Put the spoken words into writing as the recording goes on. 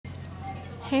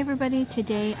Hey everybody,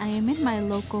 today I am in my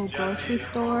local grocery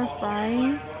store,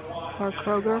 Reis or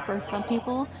Kroger for some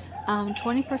people.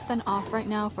 20% off right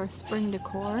now for spring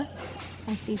decor.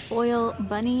 I see foil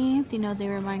bunnies, you know, they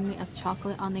remind me of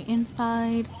chocolate on the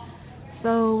inside.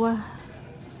 So,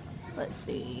 let's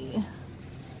see,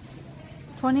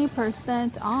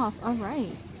 20% off,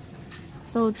 alright.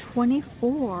 So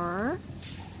 24,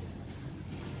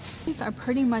 these are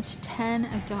pretty much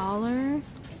 $10.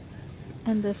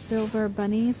 And the silver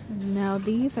bunnies, now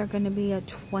these are going to be a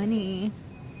 20.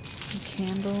 A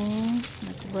candle,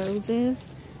 like roses.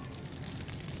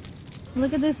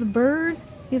 Look at this bird.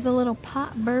 He's a little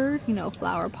pot bird, you know,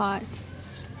 flower pot.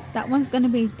 That one's going to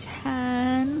be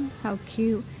 10. How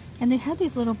cute. And they have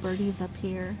these little birdies up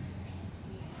here.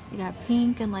 They got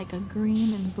pink and like a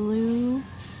green and blue.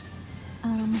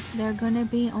 They're going to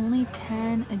be only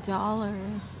 $10.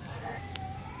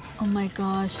 Oh my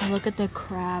gosh, look at the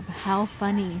crab. How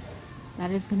funny.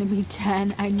 That is going to be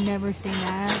 10. I've never seen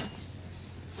that.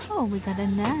 Oh, we got a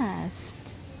nest.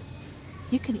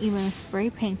 You can even spray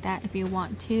paint that if you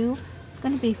want to. It's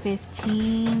going to be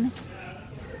 15.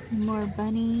 More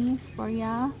bunnies for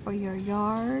ya, for your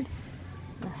yard.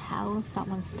 Your house, that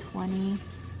one's 20.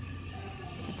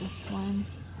 Get this one.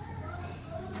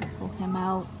 Pull him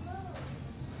out.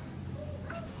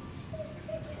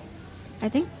 I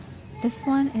think this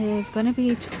one is going to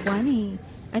be 20.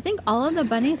 I think all of the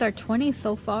bunnies are 20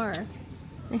 so far.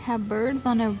 They have birds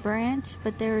on a branch,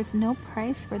 but there is no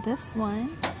price for this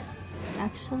one.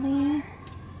 Actually,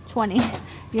 20.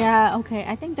 Yeah, okay.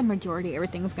 I think the majority,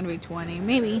 everything is going to be 20.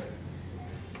 Maybe.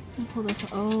 Pull this.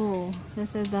 Oh,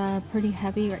 this is pretty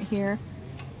heavy right here.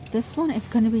 This one is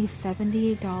going to be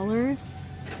 $70.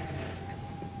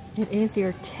 It is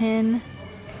your tin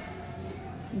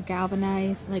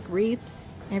galvanized like wreath.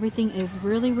 Everything is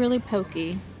really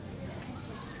pokey.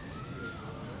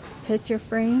 Picture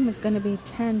frame is going to be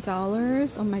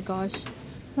 $10. Oh my gosh,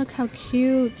 look how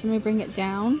cute. Let me bring it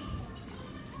down.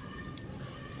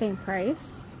 Same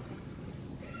price.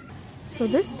 So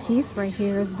this piece right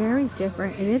here is very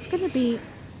different. It is going to be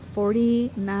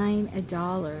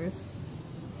 $49.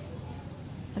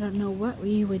 I don't know what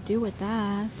you would do with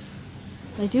that.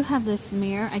 I do have this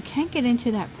mirror. I can't get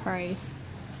into that price.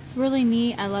 It's really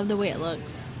neat. I love the way it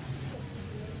looks.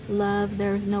 Love,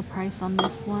 there's no price on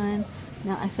this one.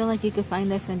 Now I feel like you could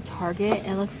find this in Target.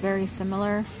 It looks very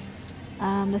similar.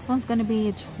 This one's going to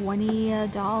be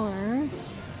 $20.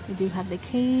 We do have the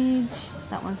cage.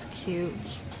 That one's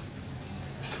cute.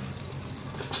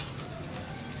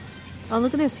 Oh,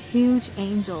 look at this huge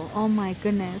angel. Oh my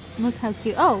goodness. Look how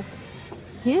cute. Oh,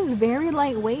 he is very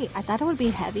lightweight. I thought it would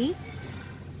be heavy.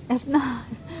 It's not.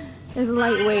 It's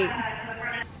lightweight.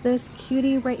 This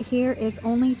cutie right here is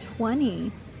only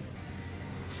 20.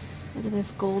 Look at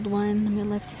this gold one. Let me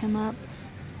lift him up.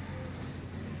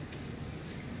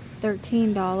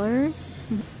 $13.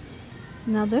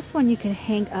 Now this one you can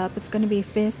hang up. It's going to be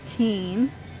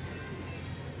 15.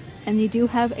 And you do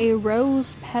have a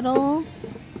rose petal.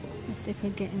 Let's see if we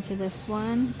can get into this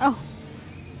one. Oh,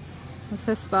 this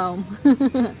is foam.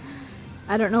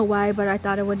 I don't know why, but I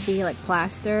thought it would be like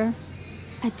plaster.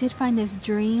 I did find this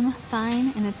dream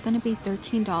sign and it's going to be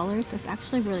 $13. It's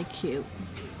actually really cute.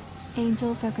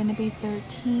 Angels are going to be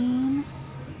 13.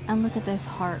 And look at this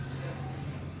heart.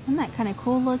 Isn't that kind of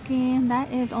cool looking?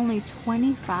 That is only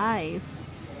 25.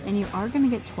 And you are going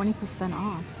to get 20%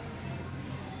 off.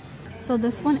 So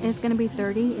this one is going to be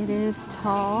 30. It is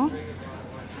tall.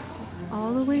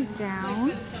 All the way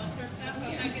down.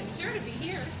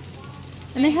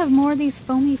 And they have more of these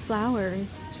foamy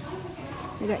flowers.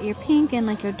 You got your pink and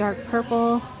like your dark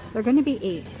purple. They're going to be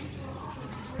 8.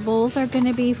 Bowls are going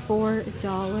to be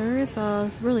 $4. So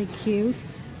it's really cute.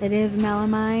 It is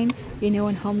melamine. You know,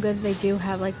 in Home Goods they do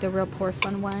have like the real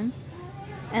porcelain one.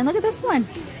 And look at this one.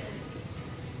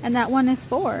 And that one is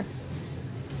 4.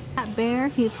 That bear,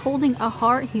 he's holding a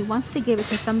heart. He wants to give it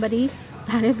to somebody.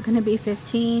 That is going to be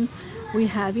 15. We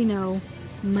have, you know,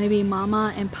 maybe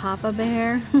Mama and Papa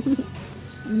Bear.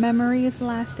 Memories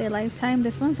last a lifetime.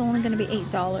 This one's only going to be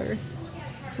 $8.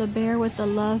 The bear with the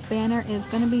love banner is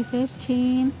going to be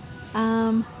 15.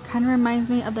 Kind of reminds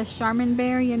me of the Charmin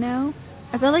bear, you know.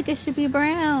 I feel like it should be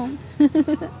brown.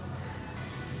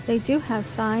 They do have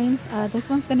signs. This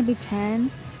one's going to be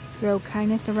 10. Throw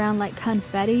kindness around like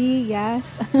confetti.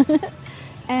 Yes.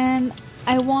 And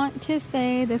I want to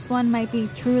say this one might be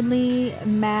truly,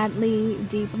 madly,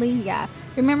 deeply. Yeah.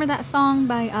 Remember that song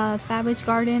by Savage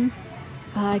Garden?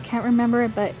 I can't remember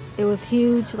it, but it was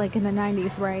huge like in the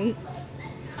 90s, right?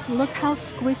 Look how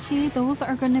squishy. Those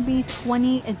are going to be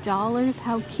 $20.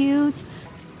 How cute.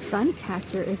 Sun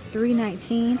catcher is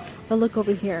 $3.19. But look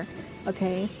over here.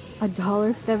 Okay,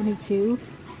 $1.72.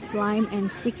 Slime and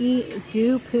sticky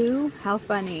goo poo. How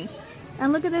funny.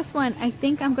 And look at this one. I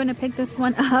think I'm going to pick this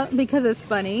one up because it's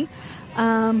funny.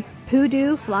 Poo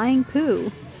doo flying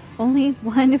poo. Only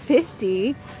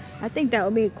 $1.50. I think that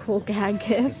would be a cool gag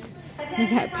gift. You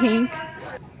got pink.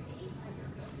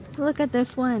 Look at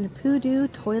this one. Poo doo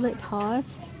toilet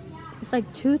tossed. It's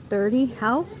like $2.30.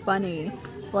 How funny.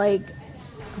 Like,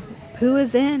 poo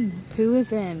is in. Poo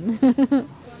is in.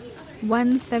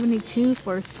 $1.72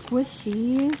 for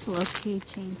squishies. Little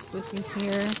keychain squishies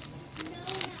here.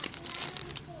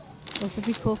 This would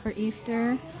be cool for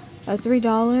Easter.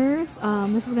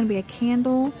 $3. This is going to be a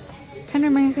candle. Kind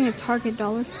of reminds me of Target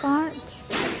Dollar Spot.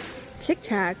 Tic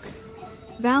Tac.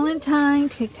 Valentine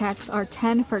Tic Tacs are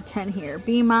 10 for 10 here.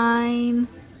 Be mine.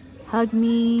 Hug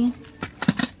me.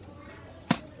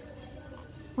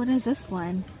 What is this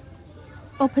one?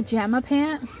 Oh, pajama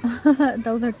pants.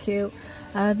 Those are cute.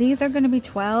 These are going to be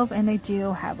 12 and they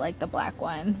do have like the black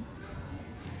one.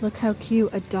 Look how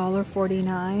cute.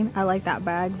 $1.49. I like that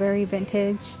bag. Very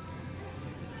vintage.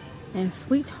 And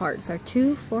sweethearts are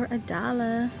 2 for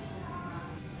 $1.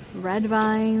 Red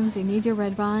vines. You need your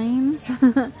red vines.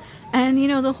 And you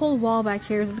know, the whole wall back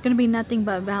here is going to be nothing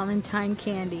but Valentine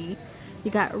candy.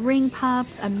 You got ring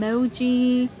pops,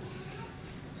 emoji.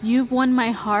 You've won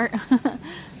my heart.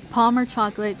 Palmer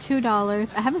chocolate,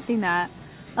 $2. I haven't seen that.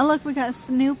 Oh look, we got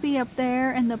Snoopy up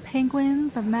there and the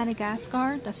penguins of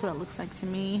Madagascar. That's what it looks like to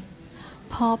me.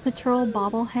 Paw Patrol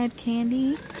bobblehead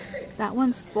candy. That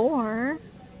one's $4.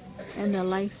 And the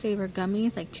Lifesaver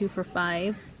gummies, like 2 for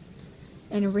 $5.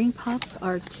 And ring pops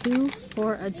are 2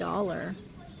 for $1.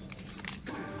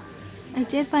 I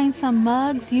did find some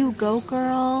mugs. You go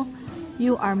girl.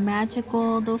 You are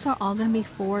magical. Those are all going to be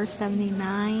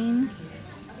 $4.79.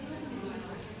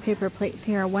 Paper plates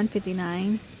here are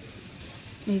 $1.59.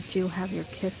 They do have your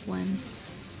kiss one.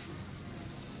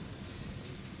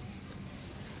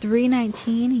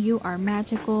 $3.19. You are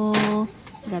magical. You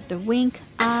got the wink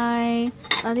eye.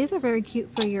 These are very cute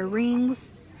for your rings.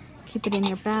 Keep it in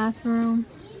your bathroom.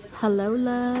 Hello,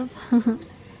 love.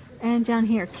 And down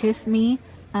here, kiss me.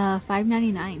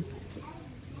 $5.99.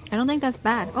 I don't think that's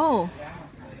bad. Oh,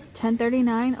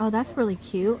 $10.39. Oh, that's really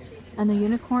cute. And the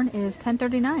unicorn is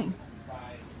 $10.39.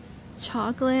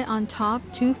 Chocolate on top,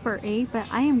 2 for $8. But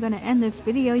I am going to end this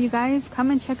video. You guys, come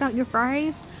and check out your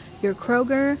Reis, your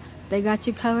Kroger. They got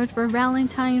you covered for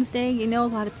Valentine's Day. You know, a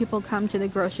lot of people come to the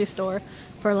grocery store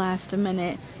for last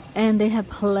minute. And they have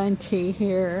plenty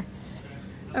here.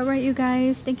 Alright, you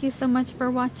guys. Thank you so much for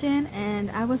watching.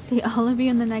 And I will see all of you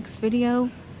in the next video.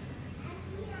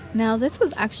 Now, this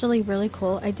was actually really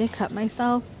cool. I did cut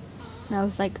myself. And I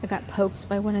was like, I got poked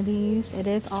by one of these. It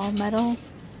is all metal.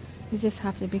 You just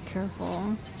have to be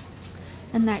careful.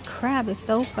 And that crab is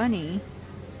so funny.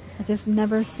 I just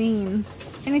never seen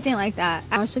anything like that.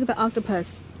 I should look at the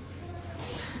octopus.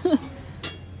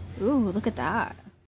 Ooh, look at that.